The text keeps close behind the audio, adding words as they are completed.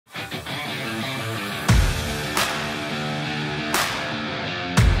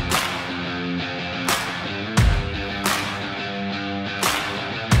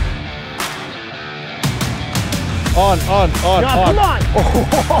On. Come on.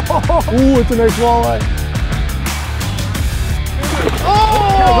 Ooh, it's a nice walleye.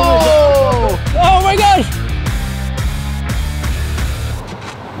 Oh! Oh my gosh!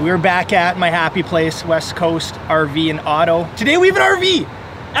 We're back at my happy place, West Coast RV and Auto. Today we have an RV,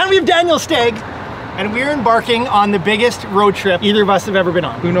 and we have Daniel Stagg, and we're embarking on the biggest road trip either of us have ever been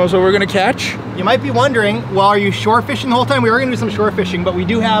on. Who knows what we're gonna catch? You might be wondering, well, are you shore fishing the whole time? We are gonna do some shore fishing, but we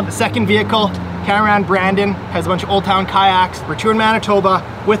do have a second vehicle. Catamaran Brandon has a bunch of Old Town kayaks. We're touring Manitoba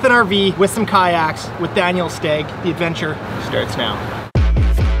with an RV, with some kayaks, with Daniel Stagg. The adventure starts now.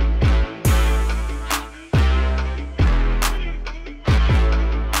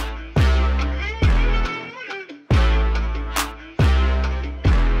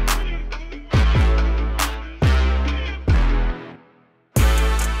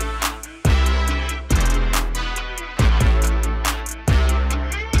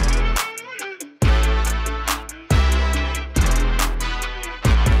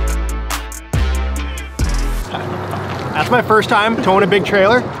 That's my first time towing a big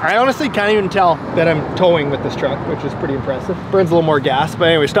trailer. I honestly can't even tell that I'm towing with this truck, which is pretty impressive. Burns a little more gas, but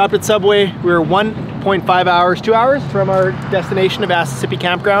anyway, stopped at Subway. We were 1.5 hours, 2 hours from our destination of Mississippi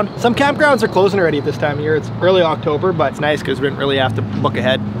Campground. Some campgrounds are closing already at this time of year. It's early October, but it's nice because we didn't really have to book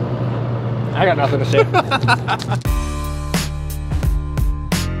ahead. I got nothing to say.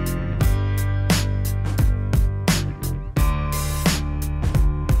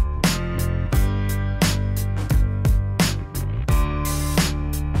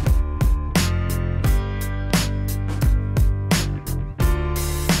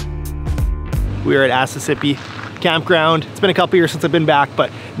 We are at Mississippi Campground. It's been a couple years since I've been back, but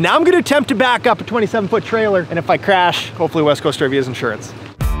now I'm gonna attempt to back up a 27-foot trailer, and if I crash, hopefully West Coast RV has insurance.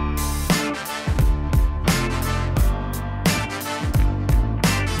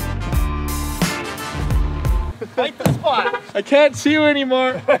 Right the spot. I can't see you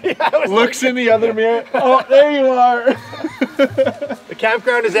anymore. Yeah, Looks in the other mirror. Oh, there you are. The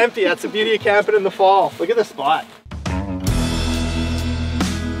campground is empty. That's the beauty of camping in the fall. Look at the spot.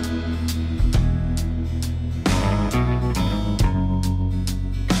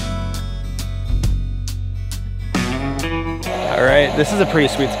 All right, this is a pretty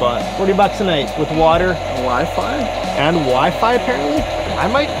sweet spot. 40 bucks a night with water. Wi-Fi? And Wi-Fi apparently. I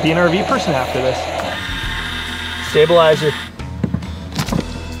might be an RV person after this. Stabilizer.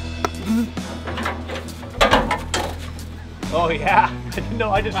 Oh yeah, I didn't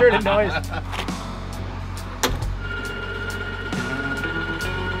know, I just heard a noise.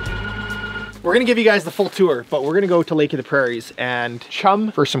 We're gonna give you guys the full tour, but we're gonna go to Lake of the Prairies and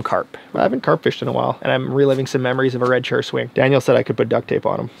chum for some carp. I haven't carp fished in a while, and I'm reliving some memories of a red char swing. Daniel said I could put duct tape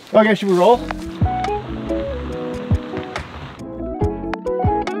on them. Okay, should we roll?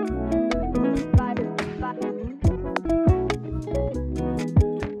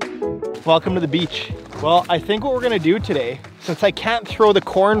 Welcome to the beach. Well, I think what we're gonna do today, since I can't throw the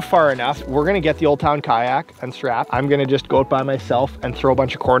corn far enough, we're gonna get the Old Town kayak and strap. I'm gonna just go out by myself and throw a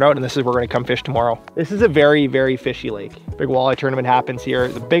bunch of corn out, and this is where we're gonna come fish tomorrow. This is a very, very fishy lake. Big walleye tournament happens here.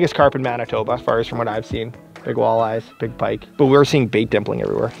 The biggest carp in Manitoba, as far as from what I've seen. Big walleyes, big pike. But we're seeing bait dimpling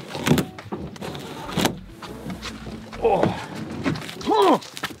everywhere. Oh. Oh.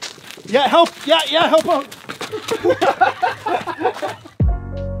 Yeah, help, yeah, help out.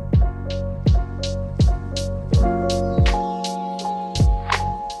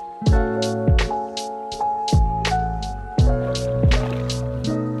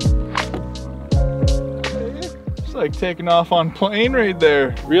 Like taking off on plane right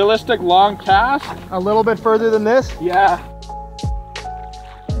there. Realistic long cast. A little bit further than this? Yeah.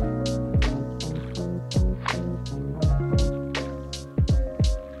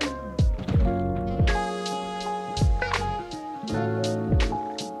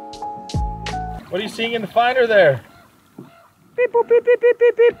 What are you seeing in the finder there? Beep, boop, beep, beep, beep,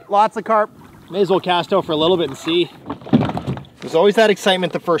 beep, beep. Lots of carp. May as well cast out for a little bit and see. There's always that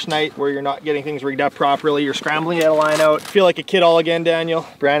excitement the first night where you're not getting things rigged up properly. You're scrambling to get a line out. Feel like a kid all again, Daniel.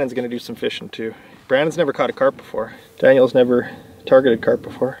 Brandon's gonna do some fishing too. Brandon's never caught a carp before. Daniel's never targeted carp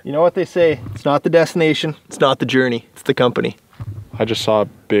before. You know what they say? It's not the destination, it's not the journey, it's the company. I just saw a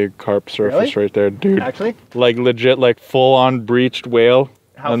big carp surface right there, dude. Actually? Like legit, like full on breached whale.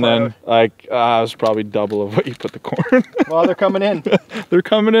 How and far then out? like, it was probably double of what you put the corn. Well, they're coming in. They're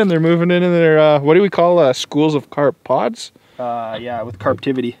coming in, they're moving in their, what do we call schools of carp? Pods? Yeah, with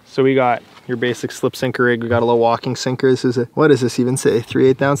carptivity. So we got your basic slip sinker rig. We got a little walking sinker. This is a, what does this even say?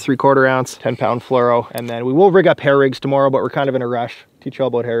 3/8 ounce, 3/4 ounce, 10-pound fluoro. And then we will rig up hair rigs tomorrow, but we're kind of in a rush. Teach you all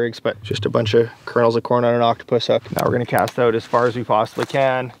about hair rigs, but just a bunch of kernels of corn on an octopus hook. Now we're gonna cast out as far as we possibly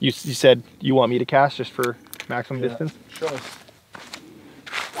can. You said you want me to cast just for maximum distance. Show us.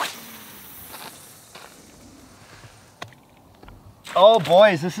 Oh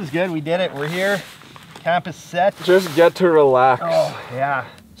boys, this is good. We did it. We're here. Camp is set. Just get to relax. Oh yeah.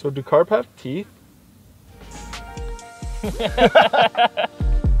 So do carp have teeth?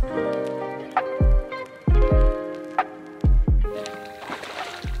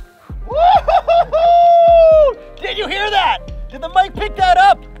 Woo-hoo-hoo! Did you hear that? Did the mic pick that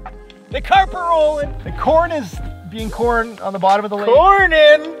up? The carp are rolling. The corn is being corn on the bottom of the lake.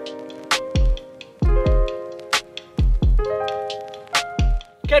 Cornin!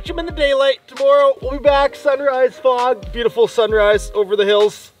 Catch them in the daylight. Tomorrow we'll be back. Sunrise, fog, beautiful sunrise over the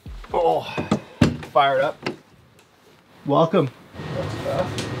hills. Oh, fired up. Welcome.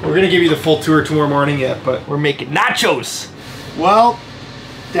 We're gonna give you the full tour tomorrow morning yet, but we're making nachos. Well,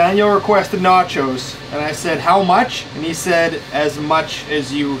 Daniel requested nachos, and I said, how much? And he said, as much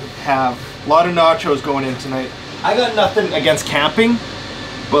as you have. A lot of nachos going in tonight. I got nothing against camping,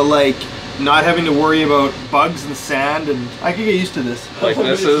 but like, not having to worry about bugs and sand, and I could get used to this. Like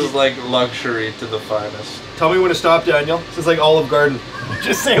this is like luxury to the finest. Tell me when to stop, Daniel. This is like Olive Garden.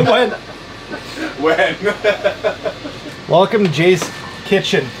 Just say when. When? Welcome to Jay's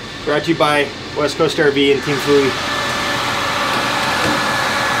Kitchen, brought to you by West Coast RV and Team Fui.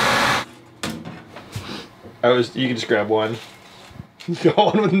 You can just grab one. Go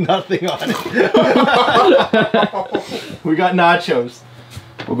on with nothing on it. We got nachos.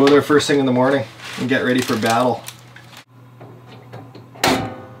 We'll go there first thing in the morning and get ready for battle.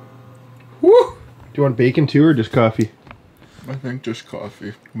 Woo! Do you want bacon too, or just coffee? I think just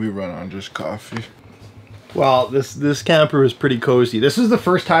coffee. We run on just coffee. Well, this camper was pretty cozy. This is the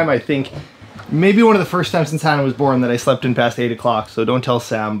first time, I think, maybe one of the first times since Hannah was born, that I slept in past 8 o'clock, so don't tell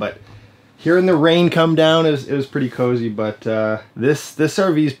Sam, but hearing the rain come down, it was pretty cozy, but this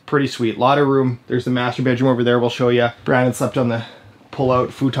RV is pretty sweet. A lot of room. There's the master bedroom over there we'll show you. Brandon slept on the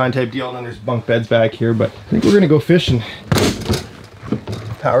pull-out futon type deal, and then there's bunk beds back here, but I think we're gonna go fishing.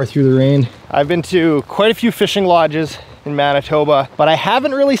 Power through the rain. I've been to quite a few fishing lodges in Manitoba, but I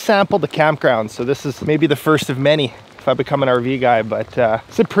haven't really sampled the campground, so this is maybe the first of many if I become an RV guy, but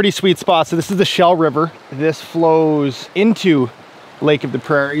it's a pretty sweet spot. So this is the Shell River. This flows into Lake of the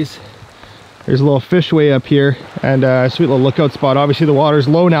Prairies. There's a little fishway up here, and a sweet little lookout spot. Obviously the water's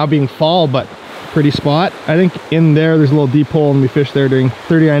low now, being fall, but pretty spot. I think in there's a little deep hole, and we fished there during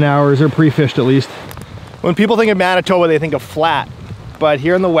 39 hours, or pre-fished at least. When people think of Manitoba, they think of flat. But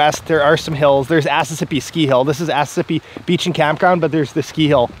here in the west, there are some hills. There's Assisipi Ski Hill. This is Assisipi Beach and Campground, but there's the ski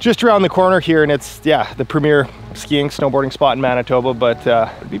hill just around the corner here, and it's, yeah, the premier skiing, snowboarding spot in Manitoba. But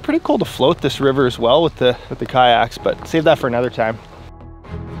it'd be pretty cool to float this river as well with the kayaks, but save that for another time.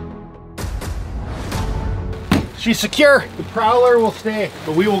 She's secure. The prowler will stay,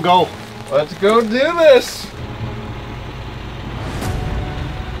 but we will go. Let's go do this.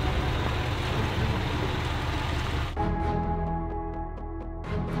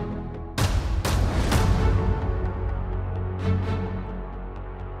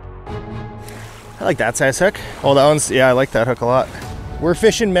 I like that size hook. Oh, that one's, yeah, I like that hook a lot. We're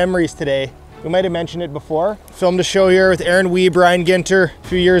fishing memories today. We might have mentioned it before. Filmed a show here with Aaron Wee, Brian Ginter a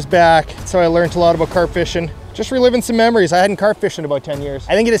few years back. So I learned a lot about carp fishing. Just reliving some memories. I hadn't carp fished in about 10 years.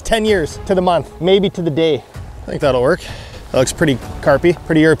 I think it is 10 years to the month, maybe to the day. I think that'll work. That looks pretty carpy,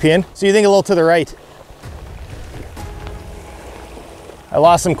 pretty European. So you think a little to the right. I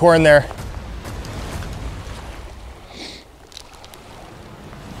lost some corn there.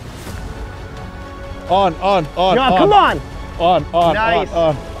 On. No, come on. On. Nice.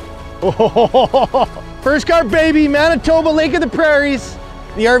 First carp, baby, Manitoba, Lake of the Prairies.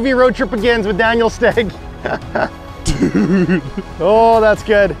 The RV road trip begins with Daniel Stegg. Dude. Oh, that's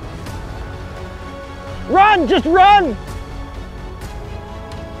good. Run, just run.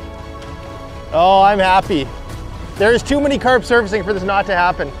 Oh, I'm happy. There's too many carp surfacing for this not to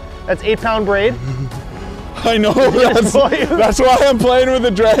happen. That's 8-pound braid. I know, that's why I'm playing with the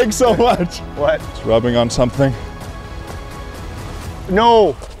drag so much. What? It's rubbing on something.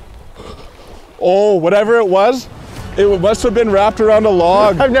 No. Oh, whatever it was, it must have been wrapped around a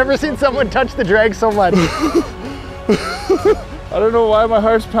log. I've never seen someone touch the drag so much. I don't know why my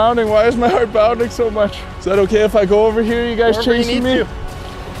heart's pounding. Why is my heart pounding so much? Is that okay if I go over here? You guys chasing me?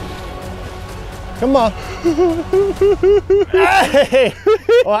 Come on. Hey!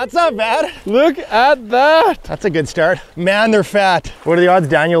 Well, that's not bad. Look at that. That's a good start. Man, they're fat. What are the odds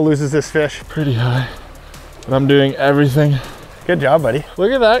Daniel loses this fish? Pretty high, but I'm doing everything. Good job, buddy.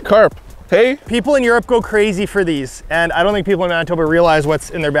 Look at that carp. Hey. People in Europe go crazy for these, and I don't think people in Manitoba realize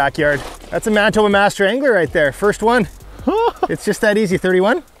what's in their backyard. That's a Manitoba master angler right there. First one. It's just that easy.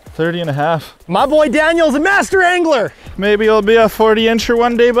 31? 30 and a half. My boy Daniel's a master angler. Maybe it'll be a 40-incher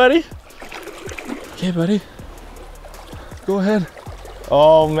one day, buddy. Okay, buddy. Go ahead.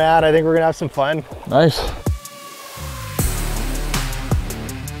 Oh man, I think we're gonna have some fun. Nice.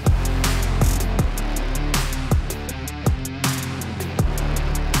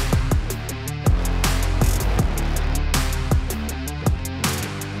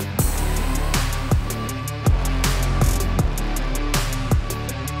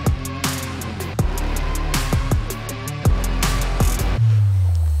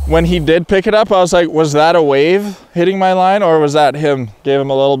 When he did pick it up, I was like, was that a wave hitting my line, or was that him? Gave him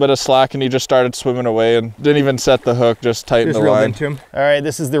a little bit of slack and he just started swimming away and didn't even set the hook, just tightened the line. Into him. All right,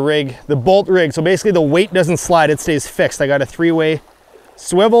 this is the rig, the bolt rig. So basically the weight doesn't slide, it stays fixed. I got a 3-way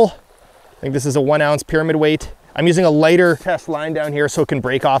swivel. I think this is a 1 ounce pyramid weight. I'm using a lighter test line down here so it can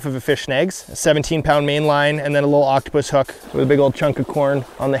break off if a fish snags. A 17-pound main line and then a little octopus hook with a big old chunk of corn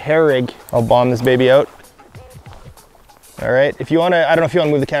on the hair rig. I'll bomb this baby out. All right, if you want to, I don't know if you want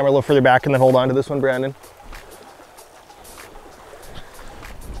to move the camera a little further back and then hold on to this one, Brandon.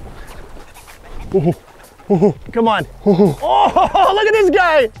 Come on. Oh, look at this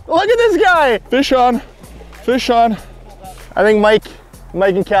guy. Look at this guy. Fish on, fish on. I think Mike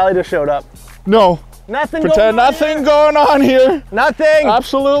and Callie just showed up. No. Nothing Pretend nothing going on here. Nothing.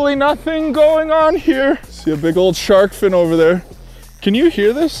 Absolutely nothing going on here. See a big old shark fin over there. Can you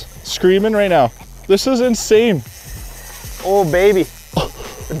hear this? Screaming right now. This is insane. Oh baby,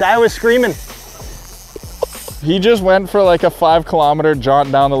 the guy was screaming. He just went for like a 5-kilometer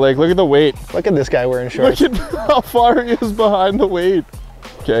jaunt down the lake. Look at the weight. Look at this guy wearing shorts. Look at how far he is behind the weight.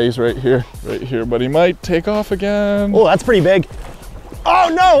 Okay, he's right here, but he might take off again. Oh, that's pretty big.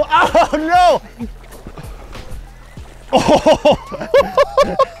 Oh no, oh no. Oh.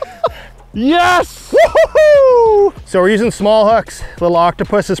 Yes! Woohoo! So we're using small hooks. Little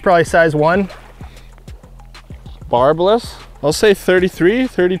octopus is probably size 1. Barbless, I'll say 33,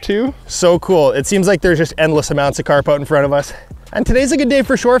 32. So cool. It seems like there's just endless amounts of carp out in front of us. And today's a good day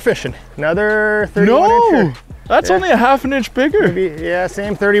for shore fishing. Another 31 incher. That's only a ½ an inch bigger. Maybe, yeah,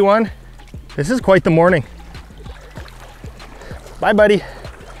 same 31. This is quite the morning. Bye, buddy.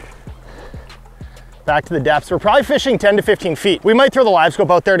 Back to the depths. We're probably fishing 10 to 15 feet. We might throw the live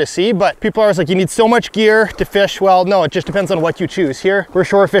scope out there to see, but people are always like, you need so much gear to fish. Well, no, it just depends on what you choose. Here, we're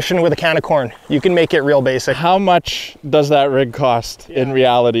shore fishing with a can of corn. You can make it real basic. How much does that rig cost in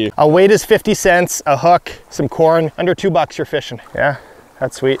reality? A weight is 50 cents, a hook, some corn, under $2 you're fishing. Yeah,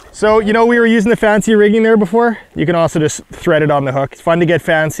 that's sweet. So, you know, we were using the fancy rigging there before. You can also just thread it on the hook. It's fun to get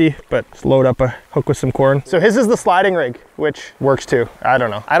fancy, but just load up a hook with some corn. So his is the sliding rig, which works too. I don't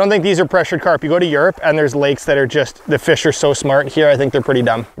know. I don't think these are pressured carp. You go to Europe and there's lakes that are just, the fish are so smart. Here, I think they're pretty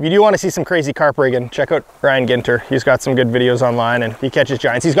dumb. If you do want to see some crazy carp rigging, check out Ryan Ginter. He's got some good videos online and he catches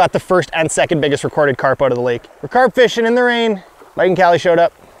giants. He's got the first and second biggest recorded carp out of the lake. We're carp fishing in the rain. Mike and Callie showed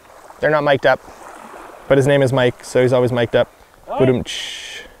up. They're not mic'd up, but his name is Mike, so he's always mic'd up.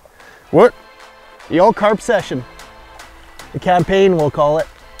 What? The old carp session. The campaign, we'll call it.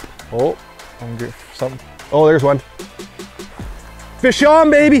 Oh, something. Oh, there's one. Fish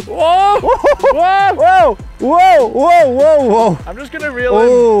on, baby. Whoa! Whoa! Whoa! Whoa! Whoa! Whoa! Whoa! I'm just gonna reel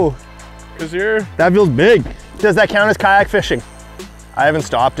in, because that feels big. Does that count as kayak fishing? I haven't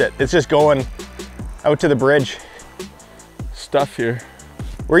stopped it. It's just going out to the bridge. Stuff here.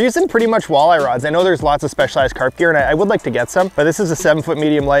 We're using pretty much walleye rods. I know there's lots of specialized carp gear and I would like to get some, but this is a 7-foot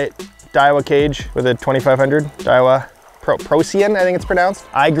medium light Daiwa cage with a 2500 Daiwa Procyon, I think it's pronounced.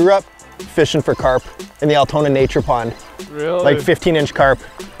 I grew up fishing for carp in the Altona Nature Pond. Really? Like 15-inch carp.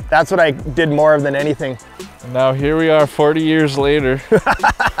 That's what I did more of than anything. And now here we are 40 years later,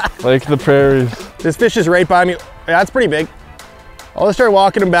 like the prairies. This fish is right by me. Yeah, that's pretty big. I'll just start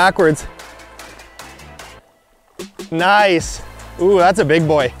walking him backwards. Nice. Ooh, that's a big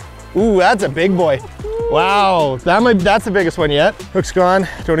boy. Ooh, that's a big boy. Wow, that's the biggest one yet. Hook's gone,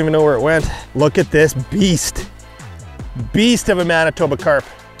 don't even know where it went. Look at this beast. Beast of a Manitoba carp.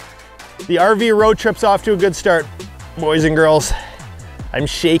 The RV road trip's off to a good start, boys and girls. I'm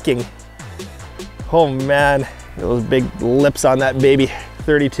shaking. Oh man, those big lips on that baby.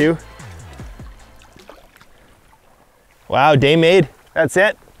 32. Wow, day made. That's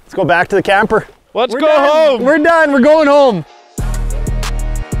it. Let's go back to the camper. Let's go home. We're done, we're going home.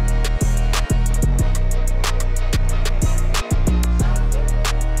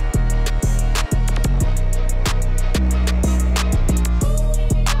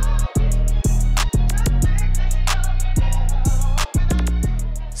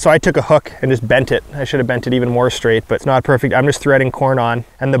 So I took a hook and just bent it. I should have bent it even more straight, but it's not perfect. I'm just threading corn on,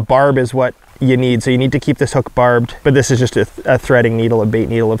 and the barb is what you need. So you need to keep this hook barbed, but this is just a threading needle, a bait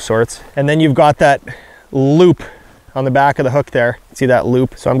needle of sorts. And then you've got that loop on the back of the hook there. See that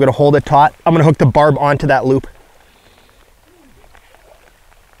loop? So I'm gonna hold it taut. I'm gonna hook the barb onto that loop.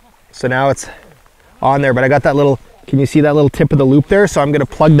 So now it's on there, but I got that little, can you see that little tip of the loop there? So I'm gonna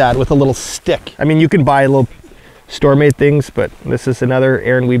plug that with a little stick. I mean, you can buy little store-made things, but this is another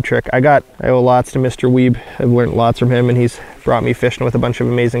Aaron Weeb trick. I owe lots to Mr. Weeb. I've learned lots from him, and he's brought me fishing with a bunch of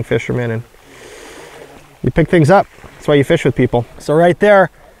amazing fishermen, and you pick things up. That's why you fish with people. So right there,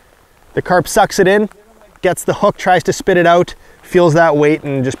 the carp sucks it in, gets the hook, tries to spit it out, feels that weight,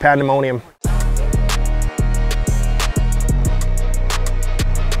 and just pandemonium.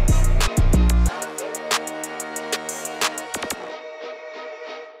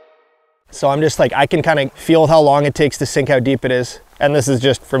 So I'm just like, I can kind of feel how long it takes to sink how deep it is. And this is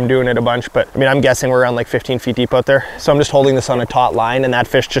just from doing it a bunch, but I mean, I'm guessing we're around like 15 feet deep out there. So I'm just holding this on a taut line, and that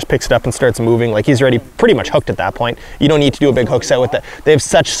fish just picks it up and starts moving. Like, he's already pretty much hooked at that point. You don't need to do a big hook set with that. They have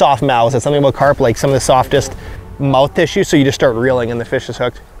such soft mouths. It's something about carp, like some of the softest mouth tissue. So you just start reeling and the fish is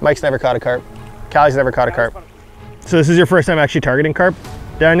hooked. Mike's never caught a carp. Callie's never caught a carp. So this is your first time actually targeting carp,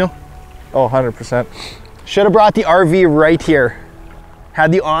 Daniel? Oh, 100%. Should have brought the RV right here.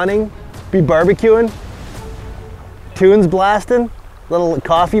 Had the awning, be barbecuing, tunes blasting, little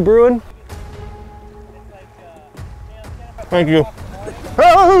coffee brewing. Thank you.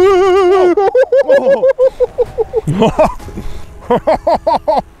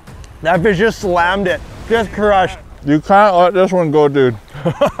 That fish just slammed it, just crushed. You can't let this one go, dude.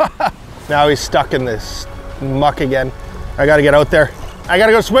 Now he's stuck in this muck again. I gotta get out there. I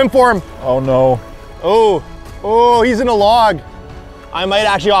gotta go swim for him. Oh no. Oh, he's in a log. I might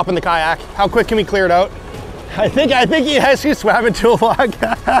actually hop in the kayak. How quick can we clear it out? I think he actually swam into a log.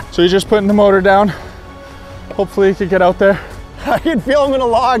 So he's just putting the motor down. Hopefully he can get out there. I can feel him in a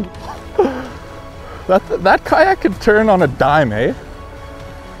log. That kayak could turn on a dime, eh?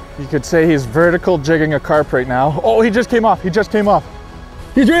 You could say he's vertical jigging a carp right now. Oh, he just came off. He just came off.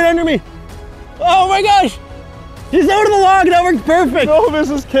 He's right under me. Oh my gosh. He's out of the log. That worked perfect. Oh, this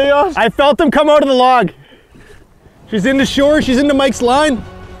is chaos. I felt him come out of the log. She's into shore, she's into Mike's line.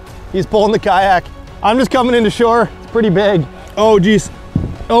 He's pulling the kayak. I'm just coming into shore. It's pretty big. Oh geez.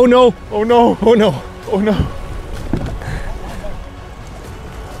 Oh no, oh no, oh no, oh no.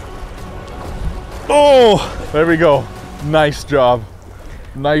 Oh, there we go. Nice job.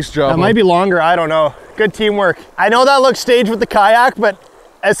 Nice job. That might be longer, I don't know. Good teamwork. I know that looks staged with the kayak, but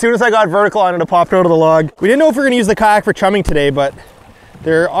as soon as I got vertical on it, it popped out of the log. We didn't know if we were gonna use the kayak for chumming today, but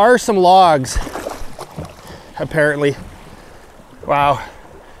there are some logs apparently. Wow,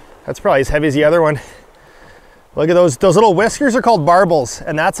 that's probably as heavy as the other one. Look at those little whiskers are called barbels,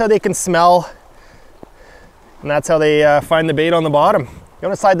 and that's how they can smell, and that's how they find the bait on the bottom. You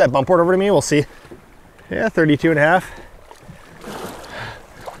want to slide that bump board over to me? We'll see. Yeah, 32.5.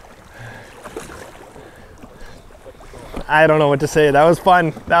 I don't know what to say. That was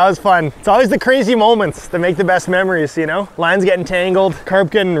fun. That was fun. It's always the crazy moments that make the best memories, you know? Lines getting tangled,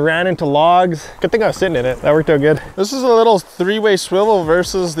 carp getting ran into logs. Good thing I was sitting in it. That worked out good. This is a little three-way swivel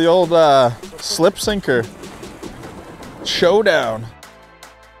versus the old slip sinker showdown.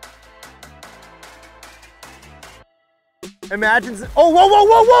 Imagine, oh, whoa, whoa,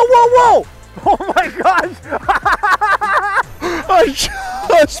 whoa, whoa, whoa, whoa! Oh my gosh! I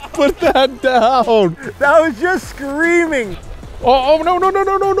just put that down. That was just screaming. Oh no, no, no,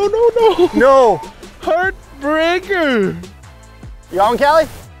 no, no, no, no, no. No. Heartbreaker. You on, Callie?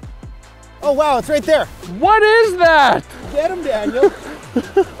 Oh wow, it's right there. What is that? Get him, Daniel.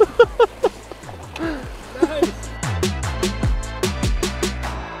 Nice.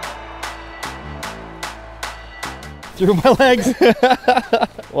 Through my legs.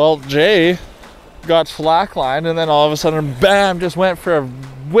 Well, Jay got slacklined, and then all of a sudden, bam, just went for a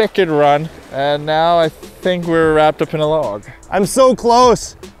wicked run. And now I think we're wrapped up in a log. I'm so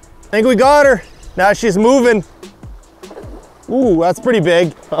close. I think we got her. Now she's moving. Ooh, that's pretty big.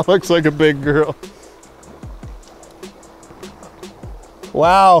 That looks like a big girl.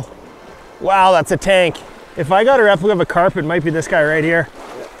 Wow. Wow, that's a tank. If I got a replica of a carp, it might be this guy right here.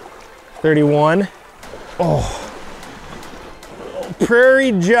 31. Oh.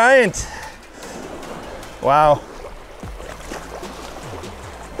 Prairie giant. Wow.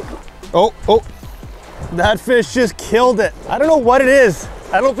 Oh, oh. That fish just killed it. I don't know what it is.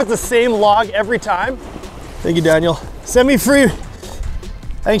 I don't know if it's the same log every time. Thank you, Daniel. Send me free. I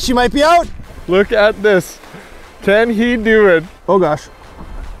think she might be out. Look at this. Can he do it? Oh gosh.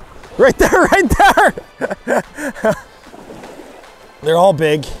 Right there, right there. They're all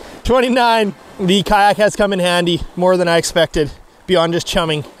big. 29, the kayak has come in handy more than I expected, beyond just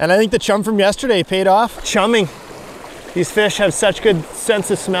chumming. And I think the chum from yesterday paid off. Chumming. These fish have such good sense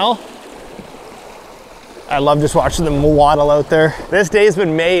of smell. I love just watching them waddle out there. This day's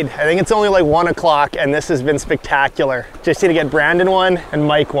been made. I think it's only like 1 o'clock and this has been spectacular. Just need to get Brandon one and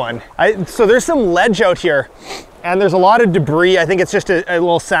Mike one. So there's some ledge out here and there's a lot of debris. I think it's just a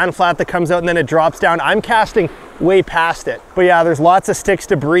little sand flat that comes out and then it drops down. I'm casting way past it. But yeah, there's lots of sticks,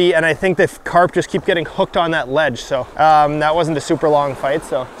 debris, and I think the carp just keep getting hooked on that ledge. So that wasn't a super long fight,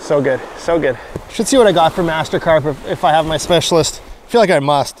 so good, so good. Should see what I got for master carp if I have my specialist. I feel like I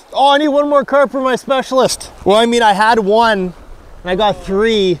must. Oh, I need one more carp for my specialist. Well, I mean, I had one and I got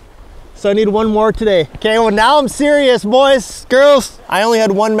 3, so I need one more today. Okay, well now I'm serious, boys, girls. I only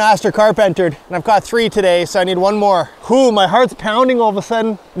had 1 master carp entered and I've got 3 today, so I need one more. Whew, my heart's pounding all of a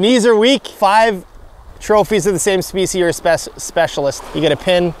sudden. Knees are weak. 5 trophies of the same species, you're a specialist. You get a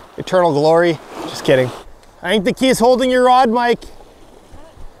pin, eternal glory. Just kidding. I think the key is holding your rod, Mike.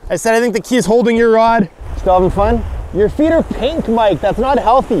 I said I think the key is holding your rod. Still having fun? Your feet are pink, Mike. That's not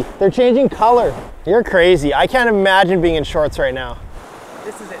healthy. They're changing color. You're crazy. I can't imagine being in shorts right now.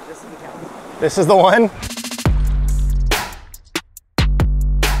 This is it. This is the count. This is the one?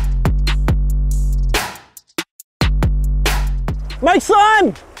 Mike's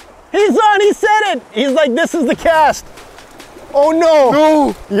on! He's on, he said it! He's like, this is the cast. Oh no!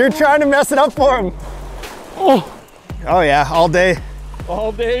 No! You're trying to mess it up for him. Oh yeah, all day.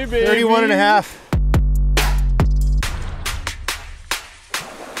 All day, baby. 31 and a half.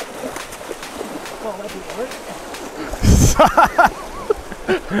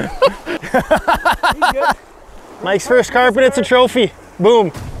 Mike's first carp and it's a trophy.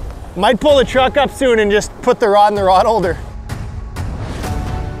 Boom. Might pull the truck up soon and just put the rod in the rod holder.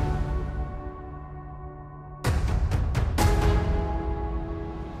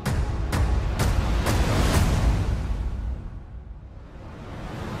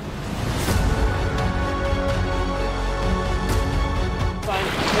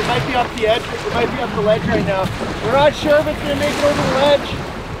 It might be up the edge, it might be up the ledge right now. We're not sure if it's gonna make it over the ledge.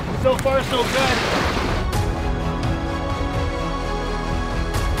 So far, so good.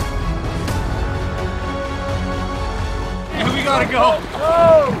 And we gotta go.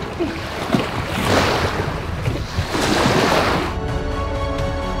 Oh!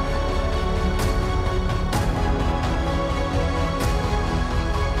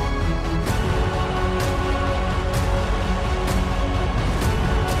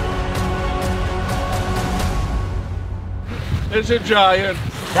 It's a giant.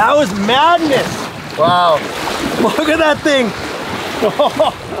 That was madness. Wow. Look at that thing.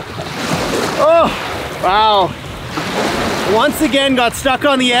 Oh, wow. Once again, got stuck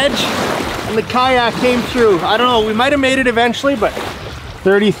on the edge and the kayak came through. I don't know, we might have made it eventually, but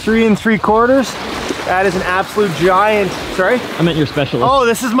 33 3/4. That is an absolute giant. Sorry? I meant your specialist. Oh,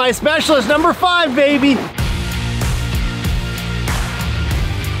 this is my specialist, number 5, baby.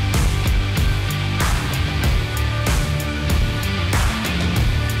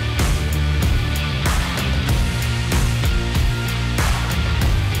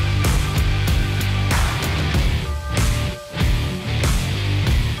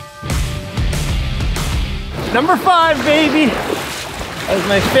 Number 5, baby. That was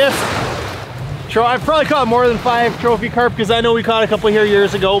my 5th. I've probably caught more than 5 trophy carp because I know we caught a couple here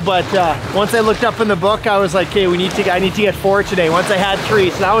years ago, but once I looked up in the book, I was like, okay, I need to get 4 today. Once I had 3,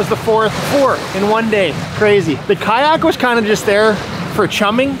 so that was the 4th 4 in one day. Crazy. The kayak was kind of just there for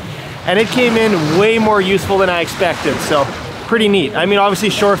chumming, and it came in way more useful than I expected, so pretty neat. I mean, obviously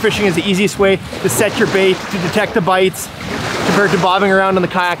shore fishing is the easiest way to set your bait, to detect the bites, compared to bobbing around on the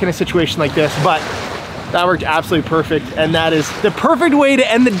kayak in a situation like this, but that worked absolutely perfect, and that is the perfect way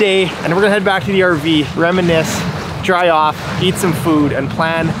to end the day. And we're gonna head back to the RV, reminisce, dry off, eat some food, and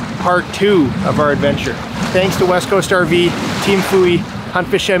plan part 2 of our adventure. Thanks to West Coast RV, Team Fui, Hunt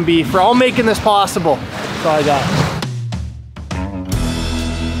Fish MB for all making this possible. That's all I got.